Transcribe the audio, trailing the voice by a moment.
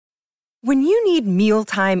When you need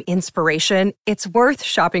mealtime inspiration, it's worth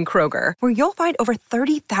shopping Kroger, where you'll find over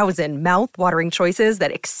 30,000 mouth-watering choices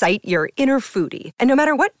that excite your inner foodie. And no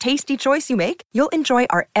matter what tasty choice you make, you'll enjoy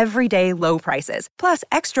our everyday low prices, plus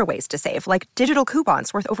extra ways to save, like digital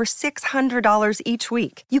coupons worth over $600 each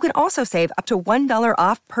week. You can also save up to $1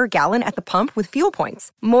 off per gallon at the pump with fuel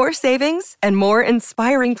points. More savings and more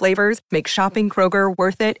inspiring flavors make shopping Kroger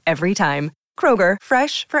worth it every time. Kroger,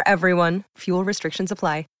 fresh for everyone. Fuel restrictions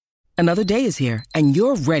apply. Another day is here, and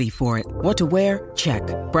you're ready for it. What to wear? Check.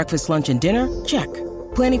 Breakfast, lunch, and dinner? Check.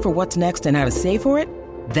 Planning for what's next and how to save for it?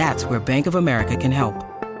 That's where Bank of America can help.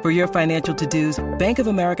 For your financial to-dos, Bank of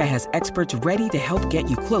America has experts ready to help get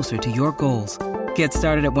you closer to your goals. Get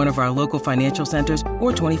started at one of our local financial centers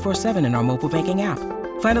or 24/7 in our mobile banking app.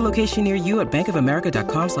 Find a location near you at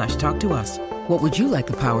bankofamerica.com/talktous. What would you like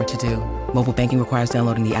the power to do? Mobile banking requires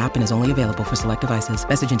downloading the app and is only available for select devices.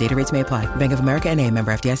 Message and data rates may apply. Bank of America N.A.,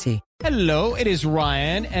 member FDIC. Hello, it is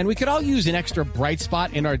Ryan, and we could all use an extra bright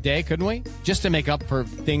spot in our day, couldn't we? Just to make up for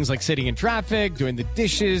things like sitting in traffic, doing the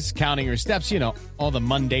dishes, counting your steps, all the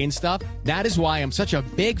mundane stuff. That is why I'm such a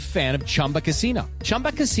big fan of Chumba Casino.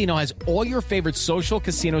 Chumba Casino has all your favorite social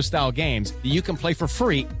casino-style games that you can play for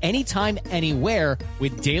free anytime, anywhere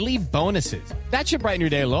with daily bonuses. That should brighten your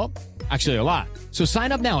day a little. Actually, a lot. So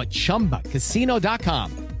sign up now at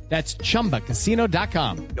ChumbaCasino.com. That's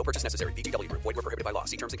ChumbaCasino.com. No purchase necessary. VGW Group. Void where prohibited by law.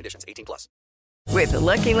 See terms and conditions. 18+. With the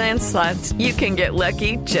Lucky Land Slots, you can get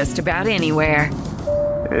lucky just about anywhere.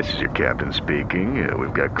 This is your captain speaking.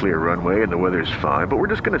 We've got clear runway and the weather's fine, but we're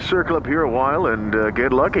just going to circle up here a while and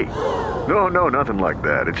get lucky. No, nothing like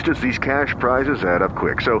that. It's just these cash prizes add up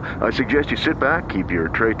quick. So I suggest you sit back, keep your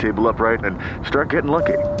tray table upright, and start getting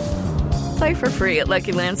lucky. Play for free at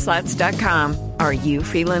LuckyLandSlots.com. Are you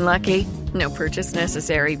feeling lucky? No purchase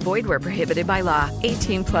necessary. Void where prohibited by law.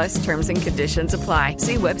 18+ terms and conditions apply.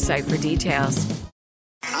 See website for details.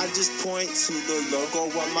 I just point to the logo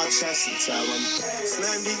on my chest and tell them,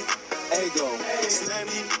 Slammy, Ego,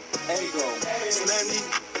 Slammy, Ego, Slammy,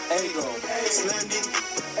 Ego, Slammy,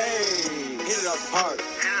 hey. Hit it up hard.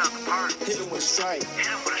 Hit it with strike.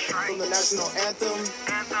 From the national anthem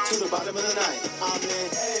to the bottom of the night. I'm in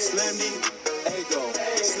Slammy, Ego,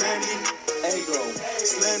 Slammy, Ego,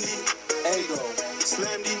 Slammy, Ego,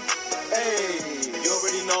 Slammy, hey. You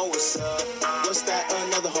already know what's up. What's that?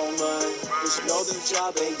 Another home run. We should know the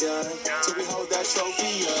job ain't done till we hold that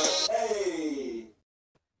trophy up. Hey.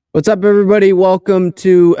 What's up, everybody? Welcome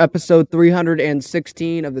to episode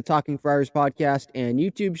 316 of the Talking Friars podcast and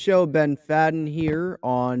YouTube show. Ben Fadden here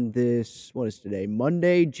on this, what is today?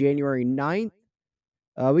 Monday, January 9th.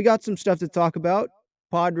 We got some stuff to talk about.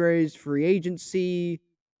 Padres free agency.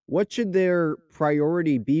 What should their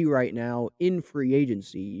priority be right now in free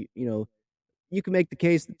agency? You can make the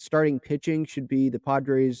case that starting pitching should be the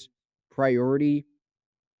Padres' priority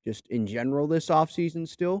just in general this offseason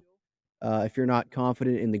still. If you're not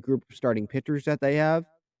confident in the group of starting pitchers that they have.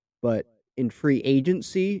 But in free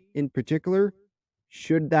agency in particular,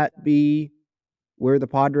 should that be where the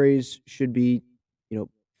Padres should be,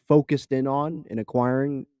 focused in on and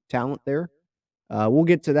acquiring talent there? We'll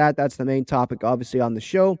get to that. That's the main topic, obviously, on the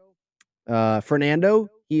show. Fernando,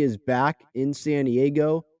 he is back in San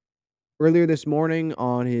Diego. Earlier this morning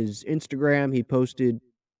on his Instagram, he posted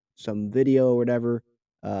some video or whatever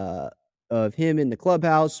of him in the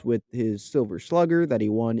clubhouse with his Silver Slugger that he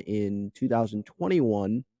won in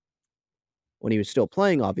 2021 when he was still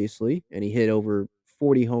playing, obviously, and he hit over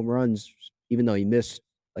 40 home runs, even though he missed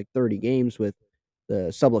like 30 games with the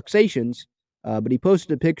subluxations. But he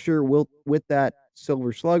posted a picture with that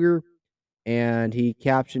Silver Slugger, and he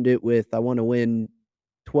captioned it with, "I want to win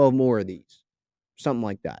 12 more of these," something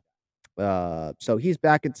like that. So he's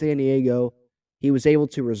back in San Diego. He was able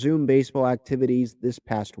to resume baseball activities this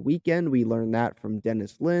past weekend. We learned that from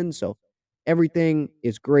Dennis Lin. So everything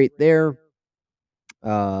is great there.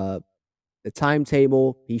 The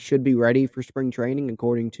timetable, he should be ready for spring training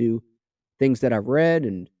according to things that I've read.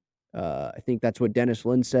 And I think that's what Dennis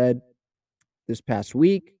Lin said this past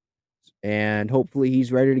week. And hopefully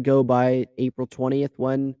he's ready to go by April 20th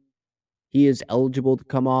when he is eligible to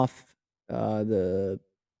come off the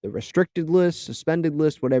restricted list, suspended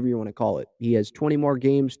list, whatever you want to call it. He has 20 more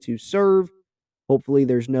games to serve. Hopefully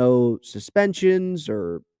there's no suspensions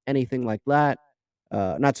or anything like that.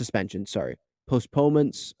 Not suspensions, sorry.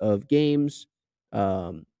 Postponements of games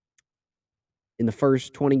in the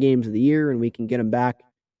first 20 games of the year, and we can get him back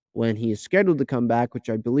when he is scheduled to come back, which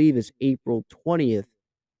I believe is April 20th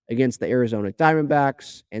against the Arizona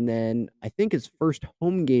Diamondbacks. And then I think his first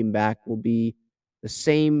home game back will be the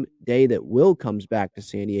same day that Will comes back to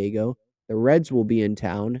San Diego. The Reds will be in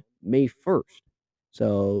town May 1st.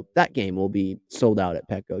 So that game will be sold out at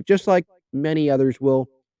Petco, just like many others will.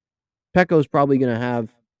 Petco's probably going to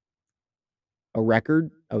have a record,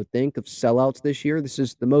 I would think, of sellouts this year. This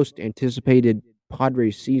is the most anticipated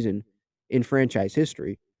Padres season in franchise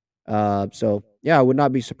history. So, yeah, I would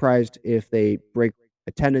not be surprised if they break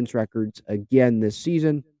attendance records again this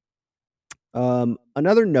season.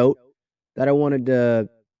 Another note that I wanted to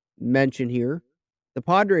mention here, the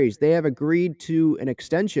Padres, they have agreed to an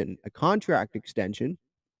extension, a contract extension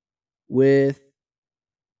with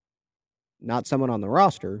not someone on the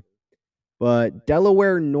roster, but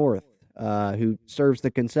Delaware North, who serves the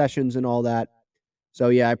concessions and all that. So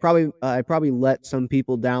yeah, I probably let some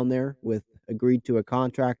people down there with agreed to a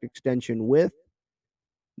contract extension with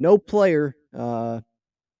no player.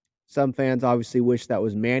 Some fans obviously wish that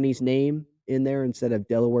was Manny's name in there instead of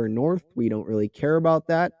Delaware North. We don't really care about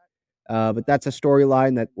that. But that's a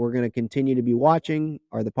storyline that we're going to continue to be watching.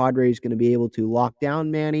 Are the Padres going to be able to lock down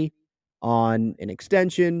Manny on an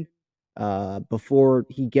extension before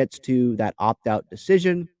he gets to that opt-out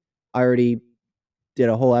decision? I already did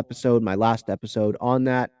a whole episode, my last episode, on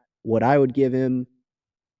that. What I would give him,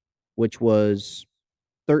 which was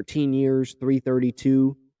 13 years,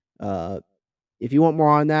 332. If you want more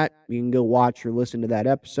on that, you can go watch or listen to that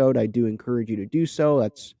episode. I do encourage you to do so.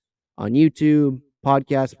 That's on YouTube,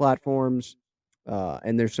 podcast platforms,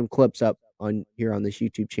 and there's some clips up on here on this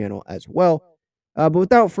YouTube channel as well. But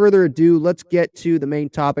without further ado, let's get to the main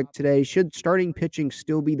topic today. Should starting pitching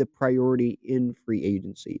still be the priority in free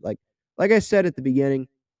agency? Like I said at the beginning,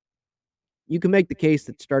 you can make the case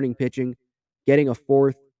that starting pitching, getting a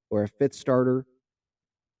fourth or a fifth starter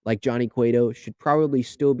like Johnny Cueto should probably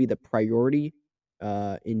still be the priority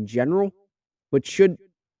in general, but should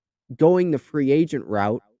going the free agent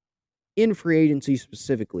route in free agency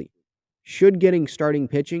specifically, should getting starting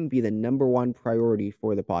pitching be the number one priority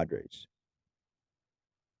for the Padres?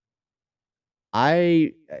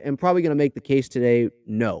 I am probably going to make the case today,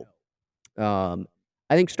 no.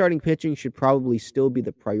 I think starting pitching should probably still be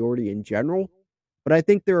the priority in general, but I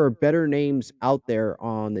think there are better names out there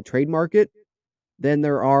on the trade market than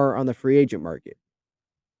there are on the free agent market.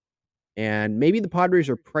 And maybe the Padres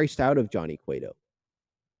are priced out of Johnny Cueto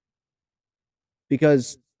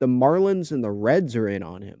because the Marlins and the Reds are in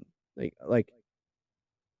on him. Like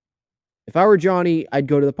if I were Johnny, I'd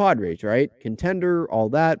go to the Padres, right? Contender, all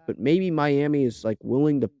that, but maybe Miami is like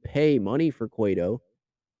willing to pay money for Cueto,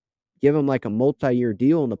 give him like a multi-year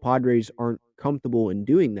deal, and the Padres aren't comfortable in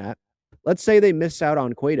doing that. Let's say they miss out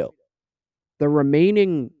on Cueto. The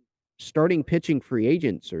remaining starting pitching free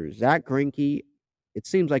agents are Zach Greinke. It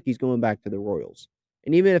seems like he's going back to the Royals.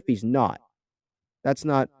 And even if he's not, that's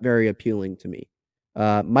not very appealing to me.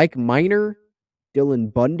 Mike Minor,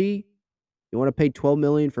 Dylan Bundy. You want to pay $12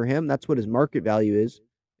 million for him? That's what his market value is,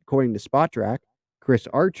 according to Spotrac. Chris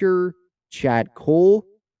Archer, Chad Cole,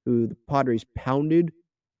 who the Padres pounded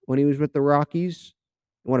when he was with the Rockies.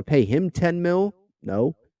 You want to pay him $10 million?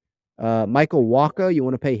 No. Michael Wacha, you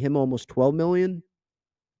want to pay him almost $12 million?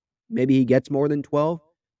 Maybe he gets more than 12.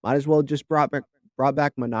 Might as well just brought back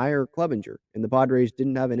Manaea or Clevinger, and the Padres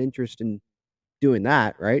didn't have an interest in doing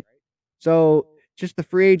that, right? So just the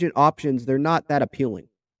free agent options, they're not that appealing.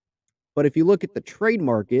 But if you look at the trade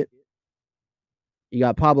market, you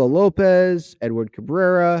got Pablo Lopez, Edward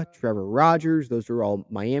Cabrera, Trevor Rogers. Those are all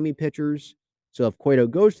Miami pitchers. So if Cueto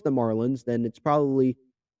goes to the Marlins, then it's probably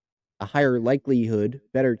a higher likelihood,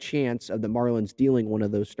 better chance of the Marlins dealing one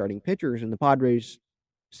of those starting pitchers, and the Padres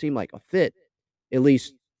seem like a fit, at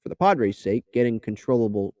least for the Padres' sake, getting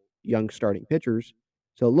controllable young starting pitchers.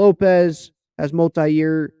 So Lopez has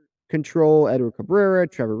multi-year control, Edward Cabrera,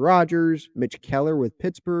 Trevor Rogers, Mitch Keller with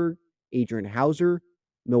Pittsburgh, Adrian Hauser.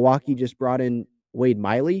 Milwaukee just brought in Wade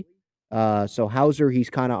Miley. So Hauser, he's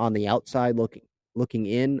kind of on the outside looking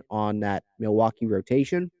in on that Milwaukee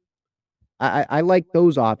rotation. I like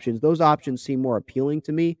those options. Those options seem more appealing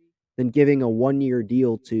to me than giving a one-year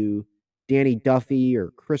deal to Danny Duffy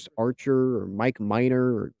or Chris Archer or Mike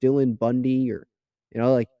Minor or Dylan Bundy or,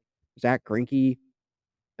 like Zach Greinke.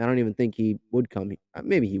 I don't even think he would come.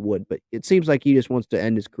 Maybe he would, but it seems like he just wants to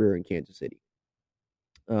end his career in Kansas City.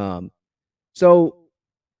 So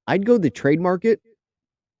I'd go the trade market.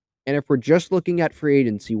 And if we're just looking at free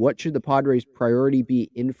agency, what should the Padres' priority be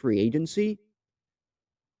in free agency?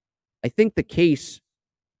 I think the case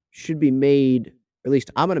should be made, or at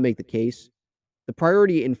least I'm going to make the case, the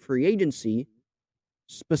priority in free agency,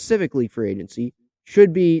 specifically free agency,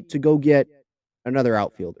 should be to go get another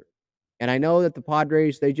outfielder. And I know that the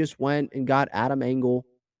Padres, they just went and got Adam Engel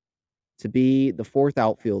to be the fourth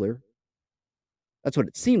outfielder. That's what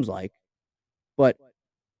it seems like. But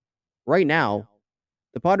right now,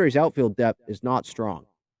 the Padres' outfield depth is not strong.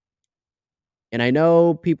 And I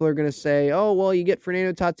know people are going to say, oh, well, you get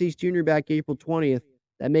Fernando Tatis Jr. back April 20th.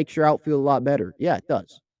 That makes your outfield a lot better. Yeah, it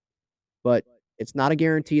does. But it's not a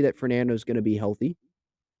guarantee that Fernando's going to be healthy.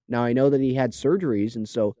 Now, I know that he had surgeries, and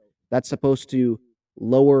so that's supposed to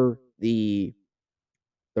lower the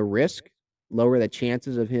risk, lower the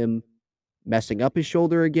chances of him messing up his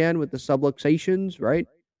shoulder again with the subluxations, right?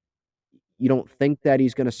 You don't think that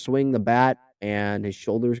he's going to swing the bat and his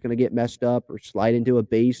shoulder is going to get messed up, or slide into a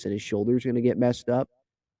base and his shoulder is going to get messed up.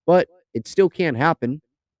 But it still can happen.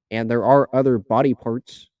 And there are other body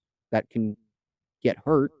parts that can get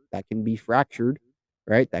hurt, that can be fractured,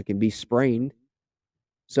 right? That can be sprained.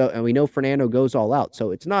 So, and we know Fernando goes all out.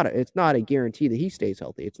 So it's not a guarantee that he stays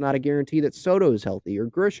healthy. It's not a guarantee that Soto is healthy or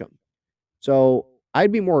Grisham. So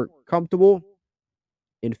I'd be more comfortable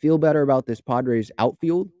and feel better about this Padres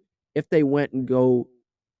outfield if they went and go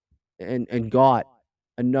and got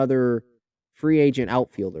another free agent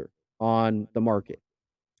outfielder on the market.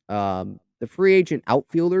 The free agent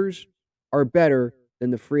outfielders are better than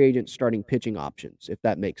the free agent starting pitching options, if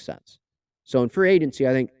that makes sense. So in free agency,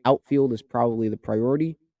 I think outfield is probably the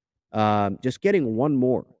priority. Just getting one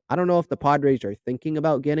more. I don't know if the Padres are thinking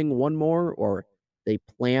about getting one more, or they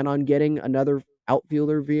plan on getting another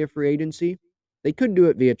outfielder via free agency. They could do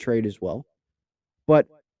it via trade as well. But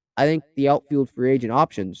I think the outfield free agent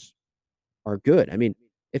options are good. I mean,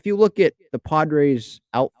 if you look at the Padres'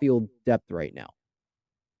 outfield depth right now,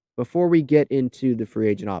 before we get into the free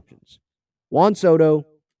agent options, Juan Soto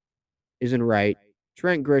is in right,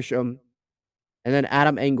 Trent Grisham, and then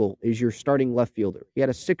Adam Engel is your starting left fielder. He had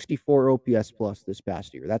a 64 OPS plus this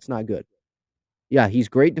past year. That's not good. Yeah, he's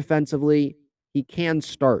great defensively. He can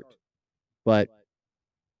start, but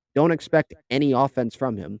don't expect any offense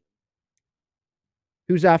from him.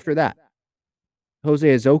 Who's after that?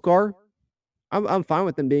 Jose Azocar? I'm fine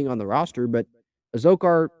with them being on the roster, but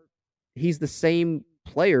Azocar, he's the same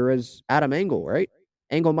player as Adam Engel, right?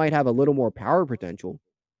 Engel might have a little more power potential,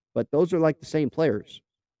 but those are like the same players.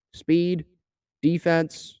 Speed,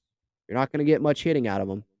 defense, you're not going to get much hitting out of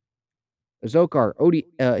him. Azocar,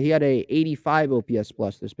 he had a 85 OPS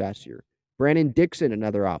plus this past year. Brandon Dixon,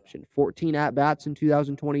 another option. 14 at-bats in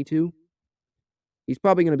 2022. He's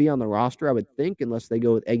probably going to be on the roster, I would think, unless they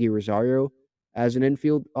go with Eggy Rosario as an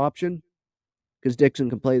infield option, because Dixon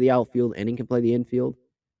can play the outfield and he can play the infield.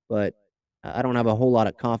 But I don't have a whole lot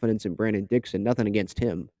of confidence in Brandon Dixon. Nothing against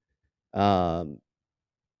him,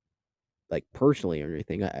 like personally or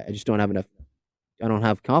anything. I just don't have enough. I don't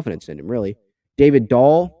have confidence in him, really. David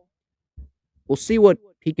Dahl, we'll see what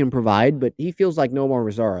he can provide, but he feels like Nomar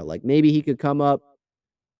Mazara. Like maybe he could come up,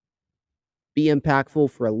 be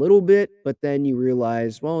impactful for a little bit, but then you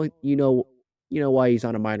realize, well, you know why he's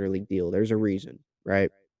on a minor league deal. There's a reason,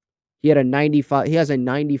 right? He has a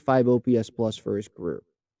 95 OPS plus for his career,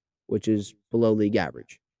 which is below league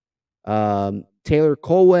average. Taylor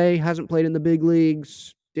Colway hasn't played in the big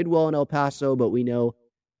leagues, did well in El Paso, but we know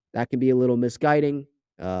that can be a little misguiding.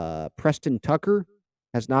 Preston Tucker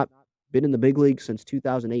has not been in the big league since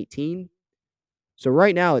 2018. So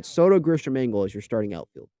right now it's Soto, Grisham, Engel as your starting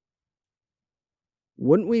outfield.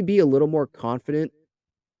 Wouldn't we be a little more confident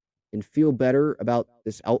and feel better about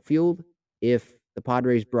this outfield if the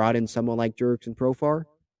Padres brought in someone like Jurickson Profar?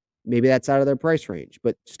 Maybe that's out of their price range,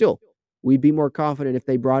 but still, we'd be more confident if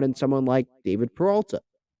they brought in someone like David Peralta.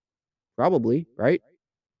 Probably, right?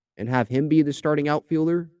 And have him be the starting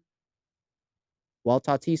outfielder while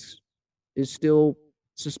Tatis is still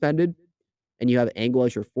suspended, and you have Engel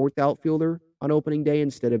as your fourth outfielder on opening day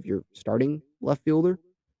instead of your starting left fielder.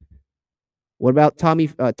 What about Tommy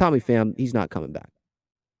Pham? He's not coming back.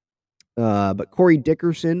 But Corey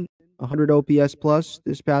Dickerson, 100 OPS plus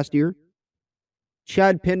this past year.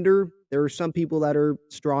 Chad Pinder, there are some people that are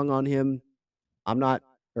strong on him. I'm not,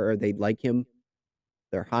 or they like him.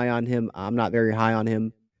 They're high on him. I'm not very high on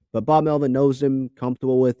him. But Bob Melvin knows him,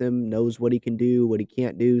 comfortable with him, knows what he can do, what he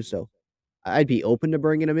can't do. So I'd be open to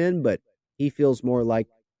bringing him in, but he feels more like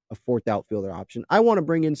a fourth outfielder option. I want to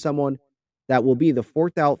bring in someone that will be the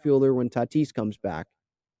fourth outfielder when Tatis comes back,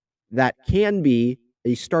 that can be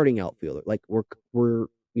a starting outfielder. Like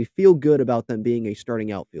we feel good about them being a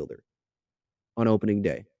starting outfielder on opening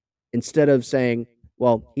day, instead of saying,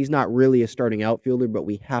 well, he's not really a starting outfielder, but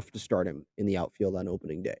we have to start him in the outfield on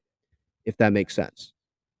opening day, if that makes sense.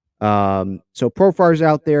 So Profar's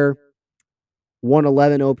out there,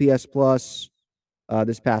 111 OPS plus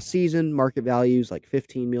this past season. Market values like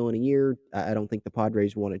 $15 million a year. I don't think the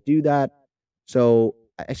Padres want to do that. So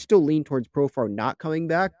I still lean towards Profar not coming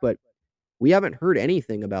back, but we haven't heard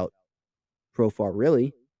anything about Profar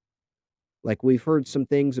really. Like, we've heard some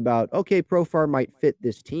things about, okay, Profar might fit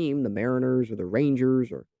this team, the Mariners or the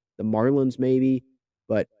Rangers or the Marlins maybe,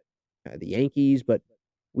 but the Yankees, but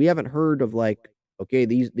we haven't heard of like, okay,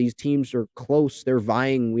 these teams are close, they're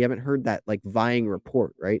vying. We haven't heard that like vying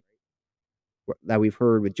report, right? That we've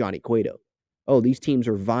heard with Johnny Cueto. Oh, these teams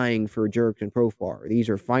are vying for Jurickson Profar. These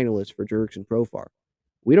are finalists for Jurickson Profar.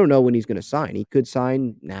 We don't know when he's going to sign. He could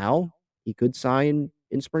sign now. He could sign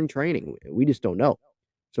in spring training. We just don't know.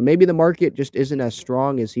 So maybe the market just isn't as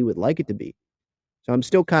strong as he would like it to be. So I'm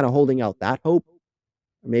still kind of holding out that hope.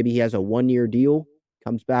 Or maybe he has a 1-year deal,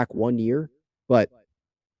 comes back 1 year, but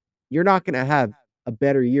you're not going to have a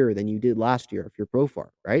better year than you did last year if you're Profar,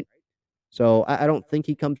 right? So I don't think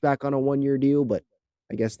he comes back on a 1-year deal, but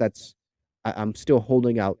I guess I'm still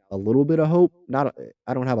holding out a little bit of hope.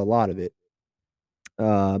 I don't have a lot of it.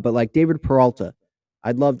 But like David Peralta,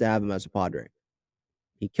 I'd love to have him as a Padre.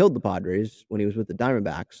 He killed the Padres when he was with the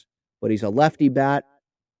Diamondbacks, but he's a lefty bat.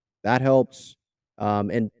 That helps.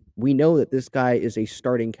 And we know that this guy is a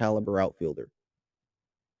starting caliber outfielder.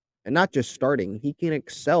 And not just starting, he can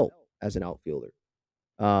excel as an outfielder.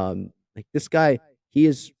 Like this guy,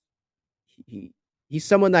 he's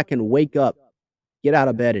someone that can wake up, get out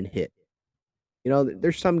of bed and hit.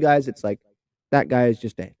 There's some guys, it's like that guy is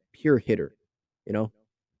just a pure hitter,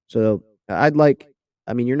 So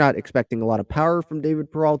you're not expecting a lot of power from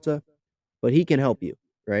David Peralta, but he can help you,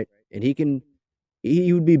 right? And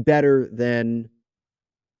he would be better than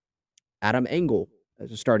Adam Engel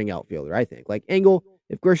as a starting outfielder, I think. Like Engel,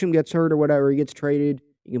 if Grisham gets hurt or whatever, he gets traded,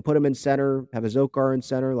 you can put him in center, have a Zokar in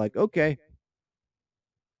center, like, okay.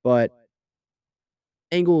 But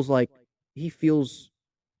Engel's like, he feels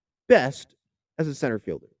best as a center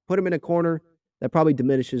fielder. Put him in a corner, that probably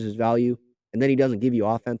diminishes his value, and then he doesn't give you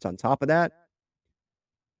offense on top of that.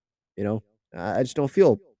 I just don't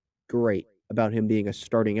feel great about him being a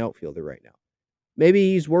starting outfielder right now.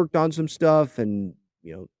 Maybe he's worked on some stuff and,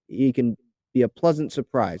 he can be a pleasant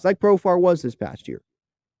surprise like Profar was this past year.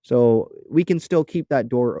 So we can still keep that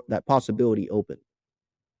possibility open.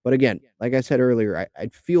 But again, like I said earlier,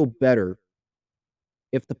 I'd feel better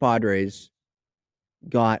if the Padres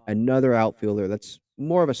got another outfielder that's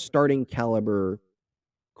more of a starting caliber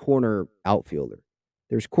corner outfielder.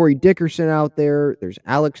 There's Corey Dickerson out there. There's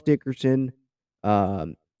Alex Dickerson.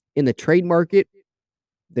 In the trade market,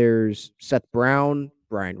 there's Seth Brown,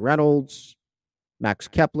 Brian Reynolds, Max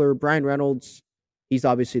Kepler. Brian Reynolds, he's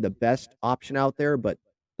obviously the best option out there, but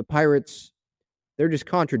the Pirates, they're just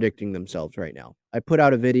contradicting themselves right now. I put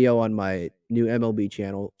out a video on my new MLB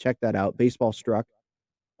channel. Check that out, Baseball Struck.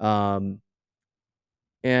 And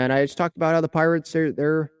I just talked about how the Pirates,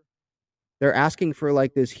 they're asking for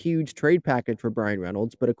like this huge trade package for Brian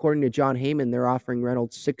Reynolds, but according to John Heyman, they're offering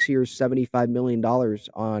Reynolds 6 years, $75 million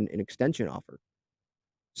on an extension offer.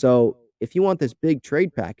 So if you want this big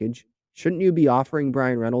trade package, shouldn't you be offering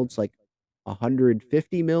Brian Reynolds like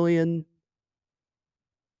 $150 million?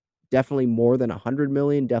 Definitely more than $100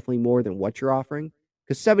 million, definitely more than what you're offering.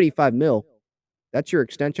 Because $75 million, that's your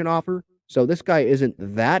extension offer. So this guy isn't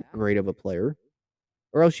that great of a player,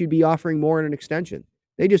 or else you'd be offering more in an extension.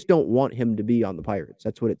 They just don't want him to be on the Pirates.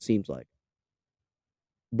 That's what it seems like.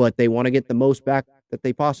 But they want to get the most back that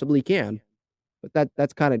they possibly can. But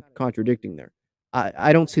that's kind of contradicting there.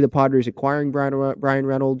 I don't see the Padres acquiring Brian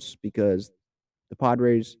Reynolds because the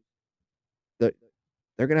Padres,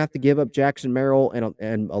 they're going to have to give up Jackson Merrill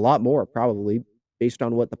and a lot more probably based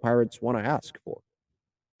on what the Pirates want to ask for.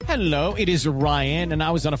 Hello, it is Ryan, and I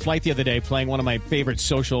was on a flight the other day playing one of my favorite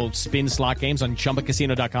social spin slot games on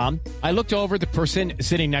ChumbaCasino.com. I looked over at the person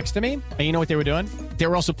sitting next to me, and you know what they were doing? They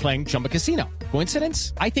were also playing Chumba Casino.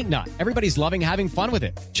 Coincidence? I think not. Everybody's loving having fun with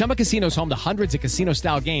it. Chumba Casino is home to hundreds of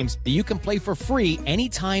casino-style games that you can play for free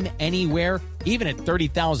anytime, anywhere, even at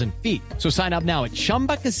 30,000 feet. So sign up now at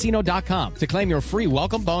ChumbaCasino.com to claim your free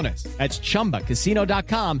welcome bonus. That's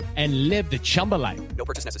ChumbaCasino.com and live the Chumba life. No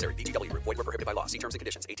purchase necessary. VGW. Void where prohibited by law. See terms and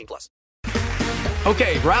conditions. 18+.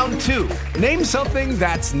 Okay, round two. Name something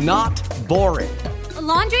that's not boring. A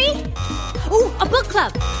laundry? Ooh, a book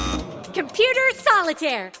club. Computer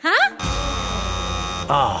solitaire, huh?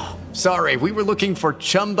 Ah, sorry, we were looking for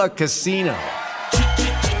Chumba Casino.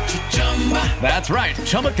 That's right,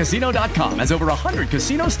 ChumbaCasino.com has over 100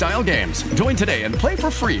 casino-style games. Join today and play for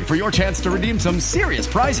free for your chance to redeem some serious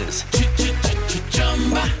prizes.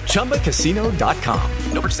 ChumbaCasino.com.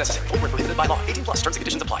 No purchase necessary. Void where prohibited by law. 18+. Terms and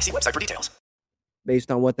conditions apply. See website for details.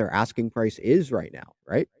 Based on what their asking price is right now,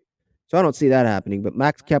 right? So I don't see that happening. But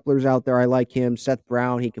Max Kepler's out there. I like him. Seth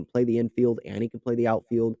Brown, he can play the infield and he can play the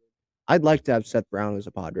outfield. I'd like to have Seth Brown as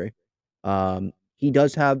a Padre. He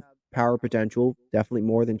does have power potential, definitely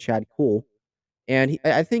more than Chad Kuhl. And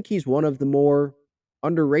I think he's one of the more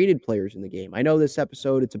underrated players in the game. I know this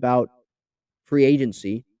episode, it's about free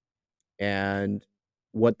agency and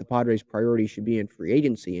what the Padres' priority should be in free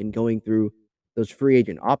agency and going through those free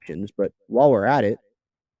agent options. But while we're at it,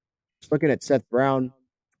 just looking at Seth Brown,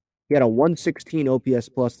 he had a 116 OPS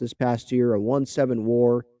plus this past year, a 1.7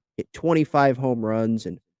 WAR, hit 25 home runs.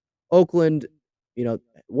 And Oakland,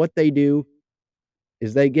 what they do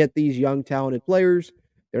is they get these young, talented players.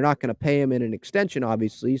 They're not going to pay them in an extension,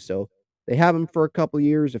 obviously. So they have them for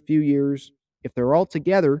a few years. If they're all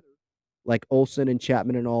together, like Olson and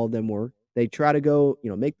Chapman and all of them were, they try to go,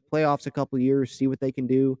 make the playoffs a couple years, see what they can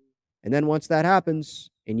do. And then once that happens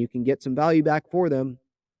and you can get some value back for them,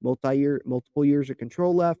 multiple years of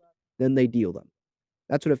control left, then they deal them.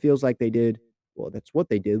 That's what it feels like they did. Well, that's what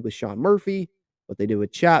they did with Sean Murphy, what they did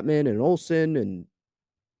with Chapman and Olson and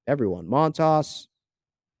everyone, Montas.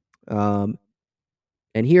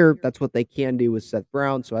 And here, that's what they can do with Seth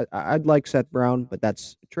Brown. So I'd like Seth Brown, but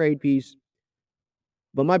that's a trade piece.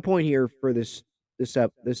 But my point here for this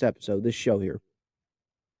episode, this show here,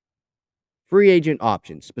 free agent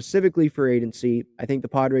options, specifically for agency, I think the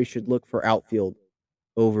Padres should look for outfield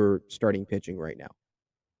over starting pitching right now,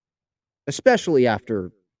 especially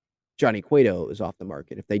after Johnny Cueto is off the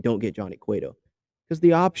market. If they don't get Johnny Cueto, because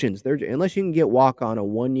the options, unless you can get Walk on a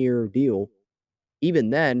 1-year deal, even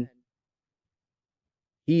then,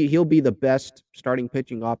 he'll be the best starting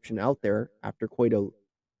pitching option out there after Cueto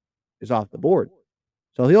is off the board.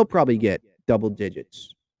 So he'll probably get double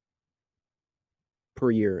digits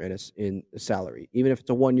per year in a salary, even if it's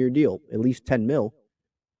a 1-year deal, at least 10 mil.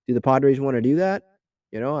 Do the Padres want to do that?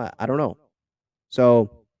 I don't know.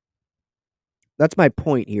 So that's my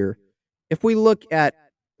point here. If we look at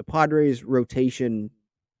the Padres rotation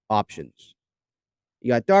options, you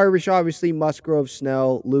got Darvish, obviously, Musgrove,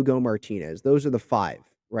 Snell, Lugo, Martinez. Those are the 5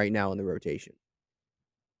 right now in the rotation.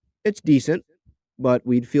 It's decent, but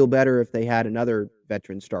we'd feel better if they had another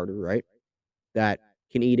veteran starter, right, that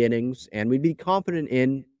can eat innings, and we'd be confident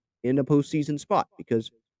in a postseason spot,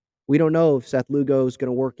 because we don't know if Seth Lugo is going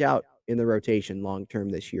to work out in the rotation long-term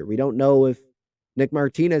this year. We don't know if Nick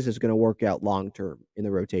Martinez is going to work out long-term in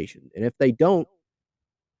the rotation. And if they don't,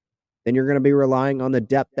 then you're going to be relying on the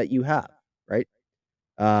depth that you have, right?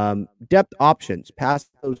 Depth options, past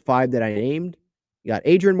those 5 that I named, you got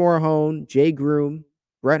Adrian Morejon, Jay Groom,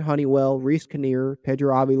 Brett Honeywell, Reese Kinnear,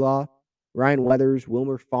 Pedro Avila, Ryan Weathers,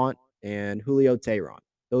 Wilmer Font, and Julio Teheran.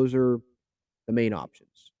 Those are the main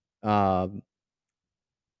options.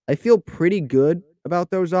 I feel pretty good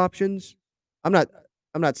about those options. I'm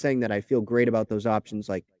not saying that I feel great about those options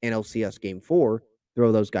like NLCS Game 4,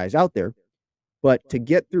 throw those guys out there. But to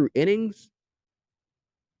get through innings,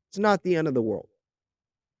 it's not the end of the world.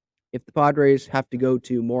 If the Padres have to go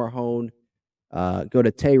to Morejon, go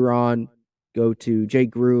to Teheran, go to Jay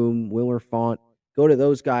Groom, Wilmer Font, go to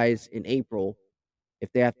those guys in April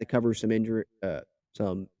if they have to cover some innings,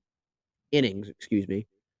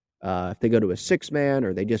 if they go to a 6-man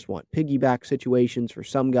or they just want piggyback situations for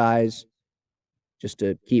some guys just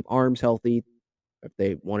to keep arms healthy, if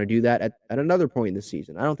they want to do that at another point in the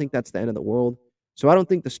season. I don't think that's the end of the world. So I don't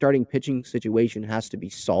think the starting pitching situation has to be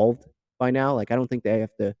solved by now. Like, I don't think they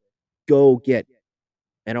have to go get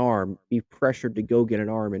an arm, be pressured to go get an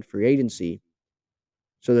arm in free agency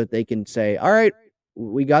so that they can say, all right,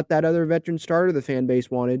 we got that other veteran starter the fan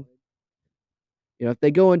base wanted. If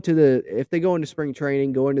they go into spring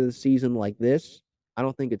training, go into the season like this, I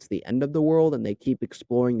don't think it's the end of the world, and they keep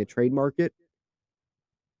exploring the trade market.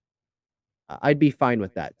 I'd be fine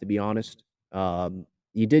with that, to be honest.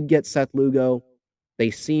 You did get Seth Lugo.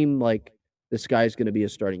 They seem like this guy's going to be a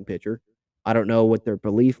starting pitcher. I don't know what their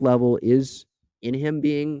belief level is in him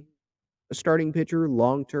being a starting pitcher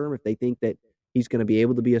long term, if they think that he's going to be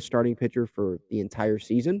able to be a starting pitcher for the entire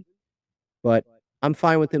season. But I'm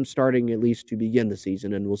fine with him starting at least to begin the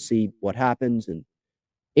season, and we'll see what happens. And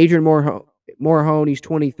Adrian Morejon, he's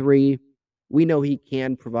 23. We know he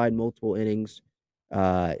can provide multiple innings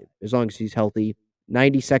as long as he's healthy.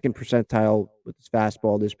 92nd percentile with his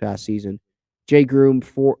fastball this past season. Jay Groom,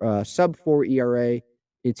 sub-4 ERA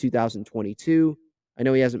in 2022. I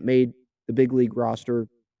know he hasn't made the big league roster.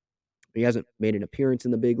 He hasn't made an appearance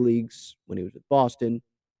in the big leagues when he was with Boston.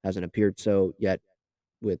 Hasn't appeared so yet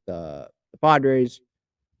with the Padres.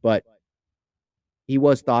 But he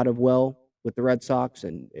was thought of well with the Red Sox,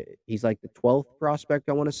 and he's like the 12th prospect,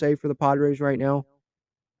 I want to say, for the Padres right now.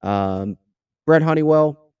 Brett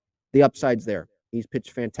Honeywell, the upside's there. He's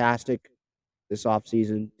pitched fantastic this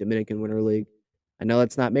offseason, Dominican Winter League. I know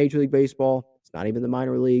that's not Major League Baseball. It's not even the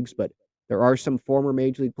minor leagues, but there are some former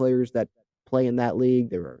Major League players that play in that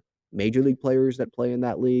league. There are Major League players that play in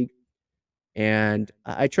that league. And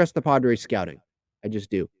I trust the Padres scouting. I just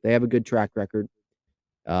do. They have a good track record.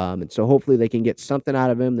 And so hopefully they can get something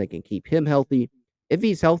out of him. They can keep him healthy. If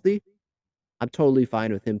he's healthy, I'm totally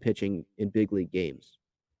fine with him pitching in big league games.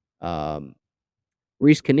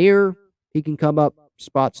 Reese Kinnear, he can come up,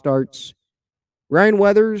 spot starts. Ryan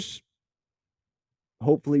Weathers,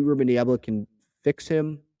 hopefully Ruben Niebla can fix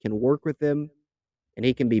him, can work with him, and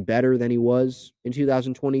he can be better than he was in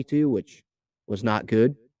 2022, which was not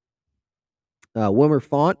good. Wilmer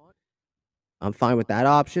Font, I'm fine with that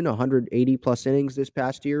option. 180-plus innings this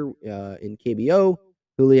past year in KBO.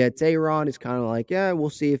 Juliet Tehran is kind of like, yeah, we'll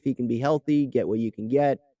see if he can be healthy, get what you can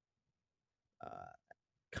get.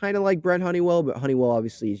 Kind of like Brent Honeywell, but Honeywell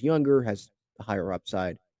obviously is younger, has a higher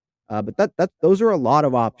upside. But those are a lot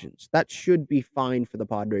of options. That should be fine for the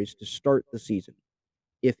Padres to start the season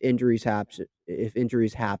if injuries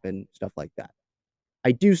happen, stuff like that.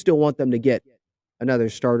 I do still want them to get another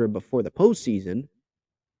starter before the postseason.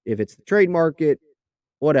 If it's the trade market,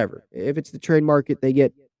 whatever. If it's the trade market, they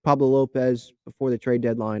get Pablo Lopez before the trade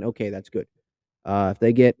deadline. Okay, that's good. If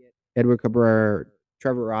they get Edward Cabrera,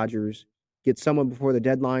 Trevor Rogers, get someone before the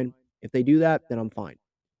deadline, if they do that, then I'm fine.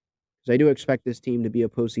 Because I do expect this team to be a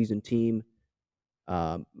postseason team.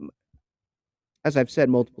 As I've said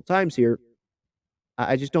multiple times here,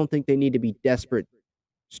 I just don't think they need to be desperate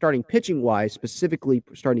starting pitching-wise, specifically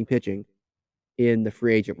starting pitching in the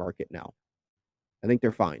free agent market now. I think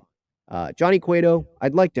they're fine. Johnny Cueto,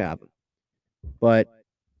 I'd like to have him. But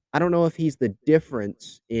I don't know if he's the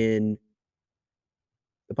difference in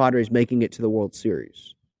the Padres making it to the World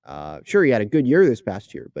Series. Sure, he had a good year this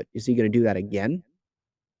past year, but is he going to do that again?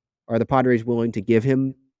 Are the Padres willing to give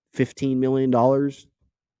him $15 million to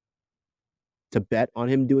bet on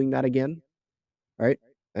him doing that again? Right?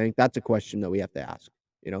 I think that's a question that we have to ask,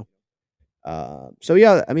 So,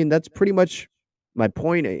 yeah, I mean, that's pretty much my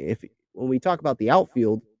point. When we talk about the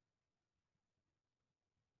outfield,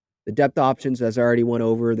 the depth options, as I already went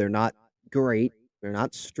over, they're not great. They're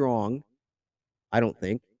not strong, I don't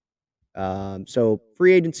think. So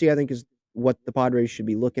free agency, I think, is what the Padres should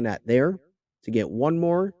be looking at there to get one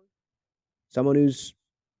more, someone who's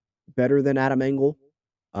better than Adam Engel.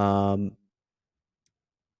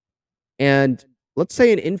 And let's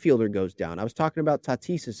say an infielder goes down. I was talking about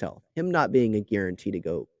Tatis's health, him not being a guarantee to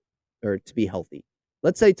go or to be healthy.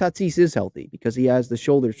 Let's say Tatis is healthy because he has the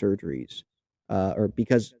shoulder surgeries or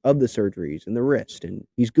because of the surgeries and the wrist, and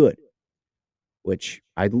he's good, which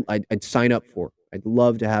I'd sign up for. I'd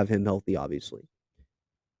love to have him healthy, obviously.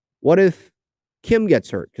 What if Kim gets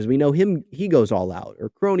hurt? Because we know he goes all out, or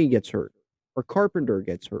Crony gets hurt, or Carpenter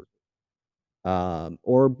gets hurt,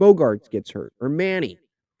 or Bogarts gets hurt, or Manny.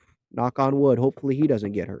 Knock on wood. Hopefully he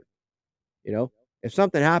doesn't get hurt. If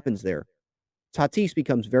something happens there, Tatis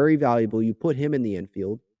becomes very valuable. You put him in the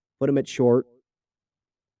infield, put him at short,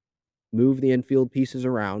 move the infield pieces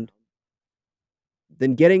around.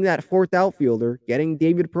 Then getting that fourth outfielder, getting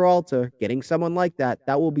David Peralta, getting someone like that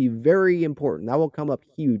will be very important. That will come up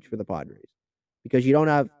huge for the Padres because you don't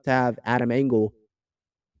have to have Adam Engel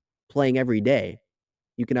playing every day.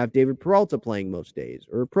 You can have David Peralta playing most days,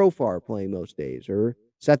 or Profar playing most days, or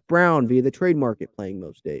Seth Brown via the trade market playing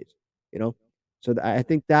most days. So I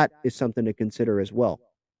think that is something to consider as well,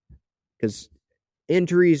 because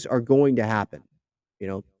injuries are going to happen.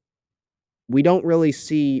 We don't really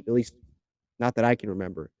see, at least not that I can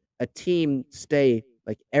remember, a team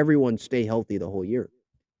everyone stay healthy the whole year.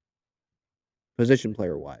 Position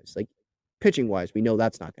player wise, pitching wise, we know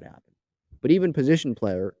that's not going to happen. But even position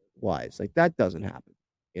player wise, that doesn't happen,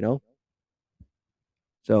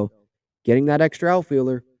 So getting that extra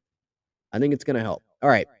outfielder, I think it's going to help. All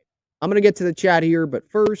right. I'm going to get to the chat here, but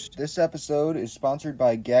first, this episode is sponsored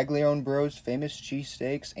by Gaglione Bros famous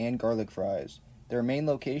cheesesteaks and garlic fries. Their main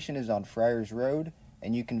location is on Friars Road,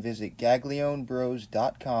 and you can visit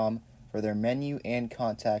gaglionebros.com for their menu and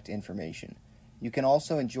contact information. You can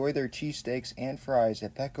also enjoy their cheesesteaks and fries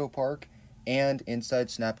at Petco Park and inside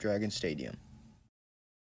Snapdragon Stadium.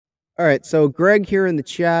 All right, so Greg here in the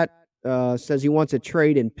chat says he wants a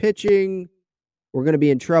trade in pitching. We're going to be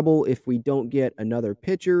in trouble if we don't get another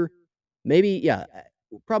pitcher. Maybe,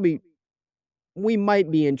 probably we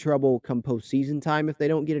might be in trouble come postseason time if they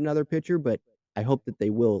don't get another pitcher, but I hope that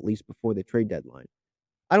they will at least before the trade deadline.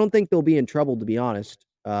 I don't think they'll be in trouble, to be honest,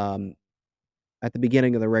 at the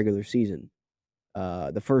beginning of the regular season,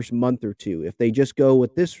 the first month or two. If they just go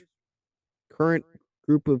with this current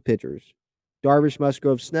group of pitchers, Darvish,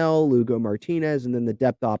 Musgrove, Snell, Lugo, Martinez, and then the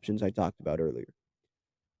depth options I talked about earlier.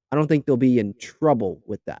 I don't think they'll be in trouble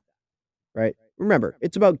with that, right? Remember,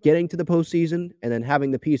 it's about getting to the postseason and then having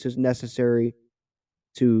the pieces necessary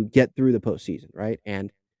to get through the postseason, right?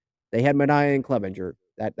 And They had Manaea and Clevenger.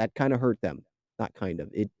 That kind of hurt them. Not kind of.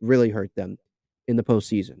 It really hurt them in the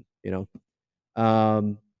postseason,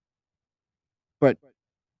 But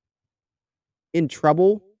in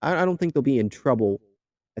trouble, I don't think they'll be in trouble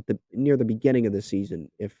near the beginning of the season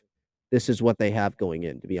if this is what they have going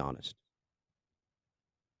in, to be honest.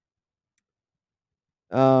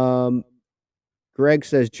 Greg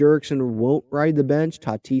says Jurickson won't ride the bench.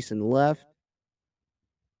 Tatis and left.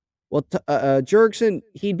 Well, Jurickson,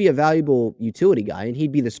 he'd be a valuable utility guy, and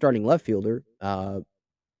he'd be the starting left fielder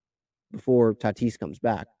before Tatis comes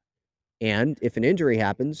back. And if an injury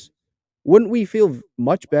happens, wouldn't we feel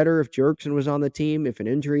much better if Jurickson was on the team if an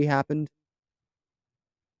injury happened?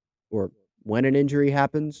 Or when an injury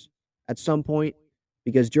happens at some point?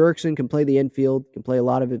 Because Jurickson can play the infield, can play a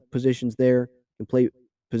lot of positions there, can play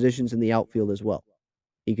positions in the outfield as well.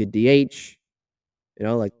 He could DH,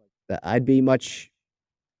 like that. I'd feel much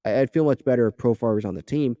better if Profar was on the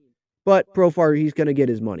team. But Profar, he's going to get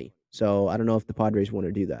his money. So I don't know if the Padres want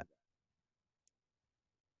to do that.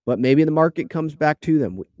 But maybe the market comes back to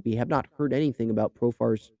them. We have not heard anything about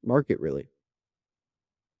Profar's market, really.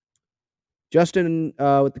 Justin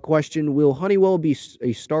with the question, will Honeywell be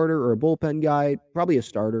a starter or a bullpen guy? Probably a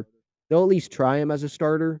starter. They'll at least try him as a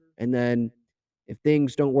starter. And then if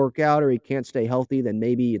things don't work out or he can't stay healthy, then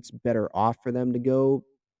maybe it's better off for them to go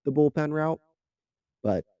the bullpen route.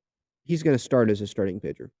 But he's going to start as a starting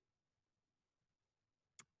pitcher.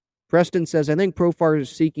 Preston says, I think Profar is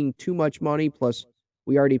seeking too much money, plus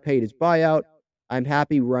we already paid his buyout. I'm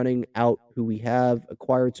happy running out who we have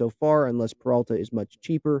acquired so far, unless Peralta is much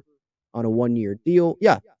cheaper on a 1-year deal.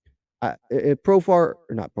 Yeah. If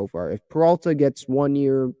Peralta gets 1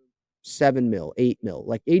 year, $7 million, $8 million,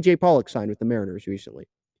 like AJ Pollock signed with the Mariners recently,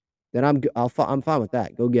 then I'm fine with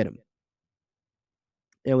that. Go get him.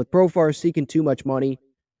 And with Profar seeking too much money,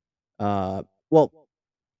 well,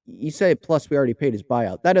 you say plus we already paid his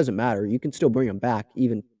buyout. That doesn't matter. You can still bring him back,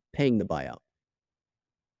 even paying the buyout.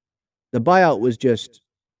 The buyout was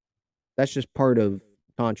that's just part of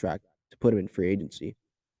contract to put him in free agency.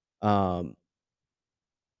 And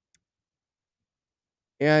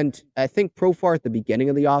I think Profar at the beginning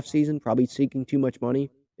of the offseason, probably seeking too much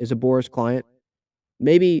money, is a Boras client.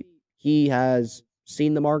 Maybe he has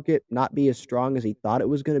seen the market not be as strong as he thought it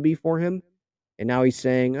was going to be for him. And now he's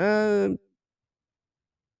saying,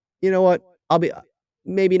 you know what? I'll be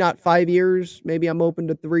maybe not 5 years. Maybe I'm open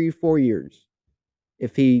to 3-4 years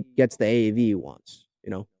if he gets the AAV he wants.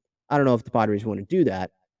 I don't know if the Padres want to do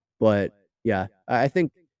that, but yeah, I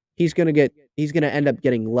think he's going to end up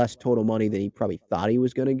getting less total money than he probably thought he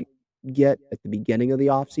was going to get at the beginning of the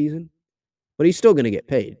offseason, but he's still going to get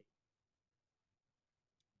paid.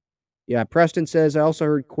 Yeah, Preston says, I also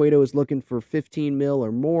heard Cueto is looking for $15 million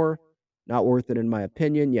or more. Not worth it in my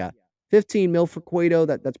opinion. Yeah, $15 million for Cueto,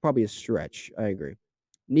 that's probably a stretch. I agree.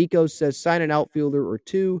 Nico says, sign an outfielder or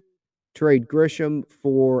two. Trade Grisham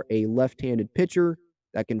for a left-handed pitcher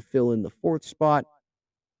that can fill in the fourth spot.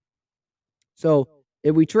 So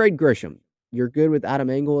if we trade Grisham, you're good with Adam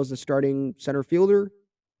Engel as the starting center fielder.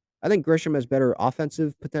 I think Grisham has better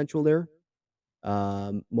offensive potential there.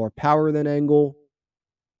 More power than Engel.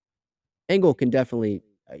 Engel can definitely,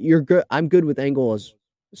 you're good. I'm good with Engel as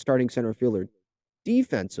starting center fielder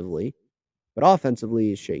defensively, but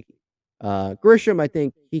offensively is shaky. Grisham, I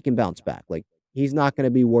think he can bounce back. Like, he's not going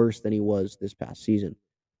to be worse than he was this past season.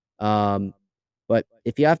 But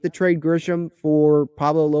if you have to trade Grisham for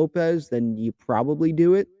Pablo Lopez, then you probably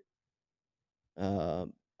do it. I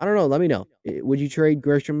don't know. Let me know. Would you trade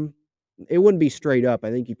Grisham? It wouldn't be straight up.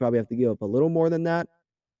 I think you probably have to give up a little more than that.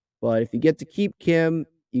 But if you get to keep Kim,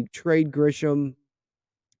 you trade Grisham.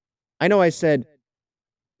 I know I said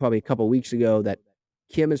probably a couple weeks ago that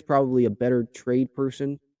Kim is probably a better trade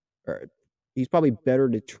person. Or he's probably better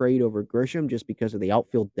to trade over Grisham just because of the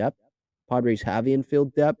outfield depth. Padres have the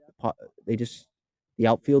infield depth. The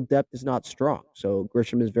outfield depth is not strong. So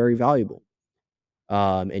Grisham is very valuable.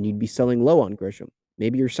 And you'd be selling low on Grisham.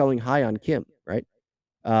 Maybe you're selling high on Kim, right?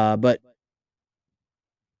 But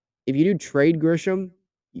if you do trade Grisham,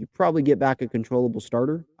 you probably get back a controllable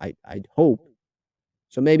starter. I'd hope.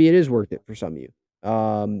 So maybe it is worth it for some of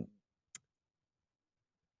you.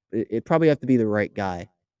 It'd probably have to be the right guy.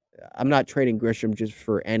 I'm not trading Grisham just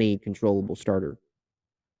for any controllable starter.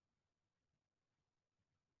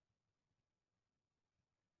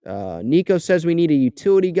 Nico says we need a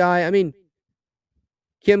utility guy. I mean,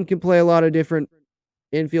 Kim can play a lot of different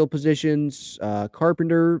infield positions.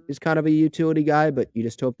 Carpenter is kind of a utility guy, but you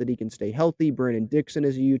just hope that he can stay healthy. Brandon Dixon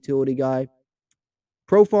is a utility guy.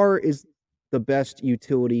 Profar is the best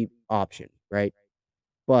utility option, right?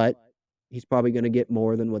 But he's probably going to get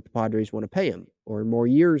more than what the Padres want to pay him, or more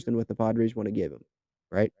years than what the Padres want to give him,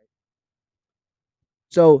 right?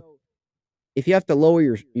 So if you have to lower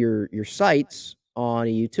your sights on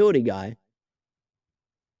a utility guy,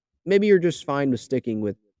 maybe you're just fine with sticking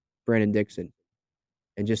with Brandon Dixon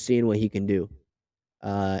and just seeing what he can do.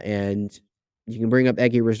 And you can bring up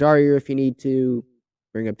Eggy Rosario if you need to,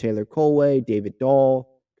 bring up Taylor Colway, David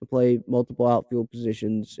Dahl can play multiple outfield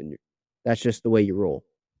positions, and that's just the way you roll.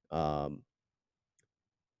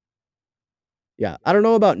 Yeah, I don't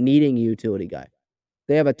know about needing a utility guy.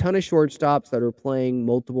 They have a ton of shortstops that are playing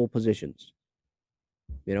multiple positions.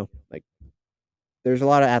 You know, like there's a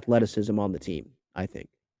lot of athleticism on the team, I think.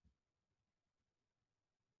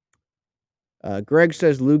 Greg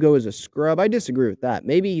says Lugo is a scrub. I disagree with that.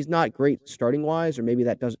 Maybe he's not great starting wise, or maybe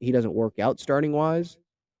he doesn't work out starting wise,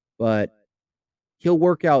 but he'll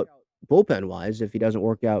work out bullpen wise if he doesn't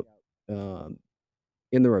work out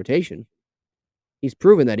in the rotation. He's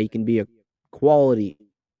proven that he can be a quality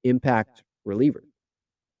impact reliever.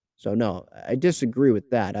 So no, I disagree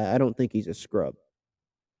with that. I don't think he's a scrub.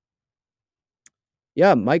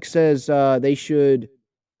 Yeah, Mike says they should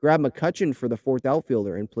grab McCutchen for the fourth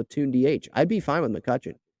outfielder and platoon DH. I'd be fine with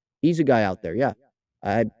McCutchen. He's a guy out there. Yeah,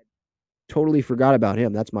 I totally forgot about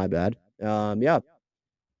him. That's my bad. Yeah,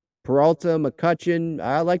 Peralta, McCutchen.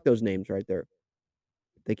 I like those names right there.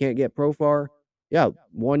 If they can't get Profar, yeah,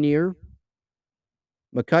 1 year.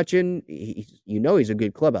 McCutchen, he's a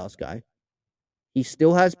good clubhouse guy. He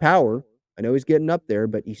still has power. I know he's getting up there,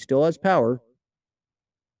 but he still has power.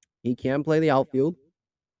 He can play the outfield.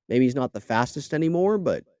 Maybe he's not the fastest anymore,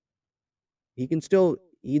 but he'd still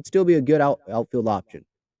be a good outfield option.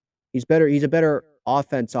 He's a better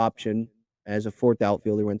offense option as a fourth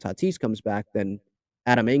outfielder when Tatis comes back than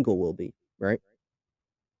Adam Engel will be, right?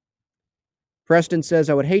 Preston says,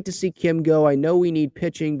 I would hate to see Kim go. I know we need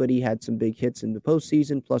pitching, but he had some big hits in the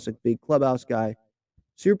postseason, plus a big clubhouse guy.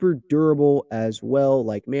 Super durable as well,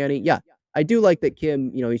 like Manny. Yeah, I do like that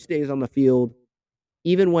Kim, he stays on the field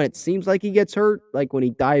even when it seems like he gets hurt, like when he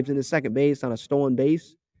dives into second base on a stolen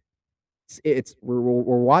base. We're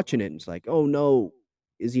watching it, and it's like, oh no,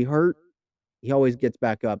 is he hurt? He always gets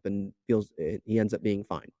back up and he ends up being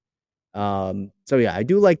fine. So yeah, I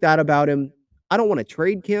do like that about him. I don't want to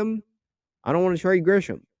trade Kim. I don't want to trade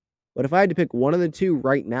Grisham. But if I had to pick one of the two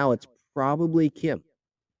right now, it's probably Kim,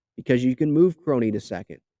 because you can move Crony to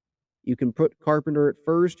second. You can put Carpenter at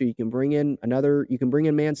first, or you can bring in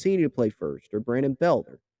Mancini to play first, or Brandon Belt.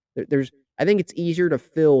 I think it's easier to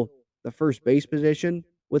fill the first base position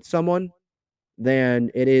with someone than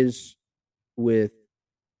it is with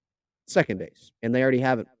second base. And they already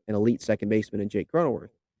have an elite second baseman in Jake Cronenworth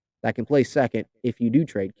that can play second if you do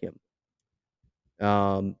trade Kim.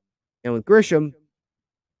 And with Grisham,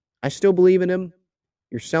 I still believe in him.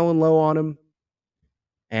 You're selling low on him.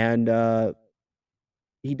 And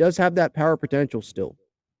he does have that power potential still.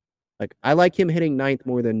 Like, I like him hitting ninth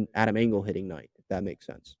more than Adam Engel hitting ninth, if that makes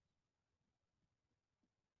sense.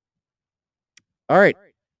 All right.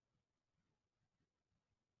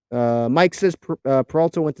 Mike says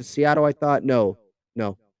Peralta went to Seattle. I thought no.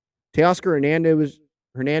 Teoscar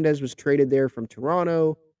Hernandez was traded there from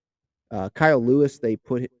Toronto. Kyle Lewis, they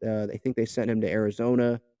think they sent him to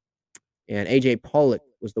Arizona, and AJ Pollock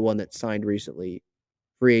was the one that signed recently,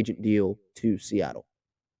 free agent deal to Seattle.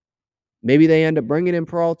 Maybe they end up bringing in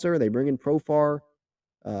Peralta, or they bring in Profar.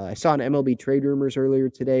 I saw in MLB trade rumors earlier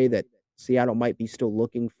today that Seattle might be still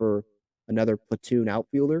looking for another platoon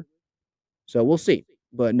outfielder. So we'll see.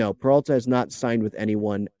 But no, Peralta has not signed with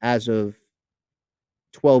anyone as of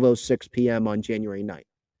 12:06 p.m. on January 9th.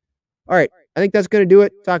 All right, I think that's going to do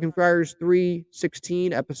it. Talking Friars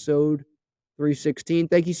 316, episode 316.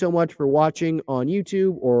 Thank you so much for watching on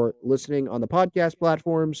YouTube or listening on the podcast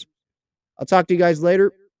platforms. I'll talk to you guys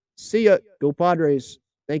later. See ya. Go Padres.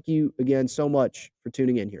 Thank you again so much for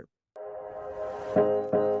tuning in here.